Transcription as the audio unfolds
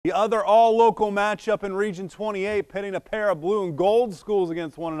The other all-local matchup in Region 28, pitting a pair of blue and gold schools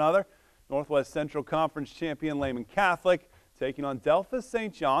against one another. Northwest Central Conference champion Lehman Catholic taking on Delphos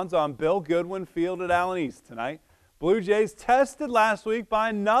St. John's on Bill Goodwin Field at Allen East tonight. Blue Jays tested last week by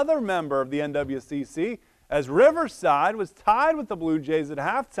another member of the NWCC as Riverside was tied with the Blue Jays at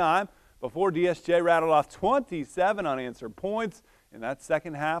halftime before DSJ rattled off 27 unanswered points in that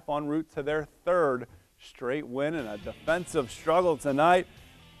second half en route to their third straight win in a defensive struggle tonight.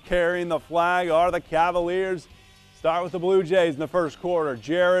 Carrying the flag are the Cavaliers. Start with the Blue Jays in the first quarter.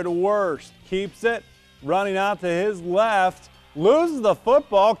 Jared Worst keeps it, running out to his left, loses the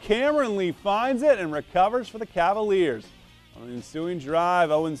football. Cameron Lee finds it and recovers for the Cavaliers. On the ensuing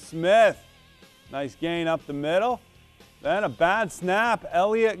drive, Owen Smith, nice gain up the middle. Then a bad snap.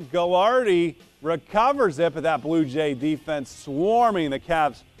 Elliott Gallardi recovers it, but that Blue Jay defense swarming. The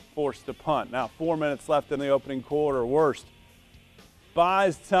Cavs forced to punt. Now 4 minutes left in the opening quarter. Worst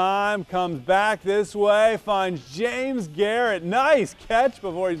buys time, comes back this way, finds James Garrett. Nice catch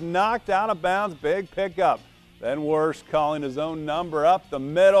before he's knocked out of bounds. Big pickup. Then Worst calling his own number up the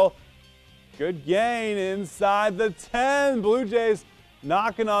middle. Good gain inside the 10. Blue Jays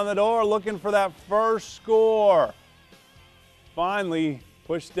knocking on the door, looking for that first score. Finally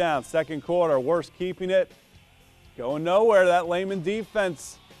pushed down. Second quarter, Worst keeping it. Going nowhere. That Lehman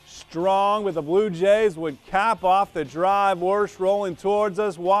defense strong, with the Blue Jays would cap off the drive. Worst rolling towards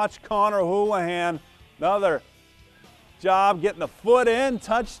us. Watch Connor Houlihan. Another job getting the foot in.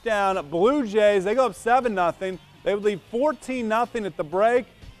 Touchdown. Blue Jays, they go up 7-0. They would lead 14-0 at the break,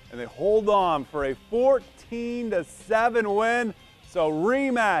 and they hold on for a 14-7 win. So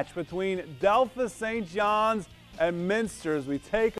rematch between Delphos St. John's and Minster as we take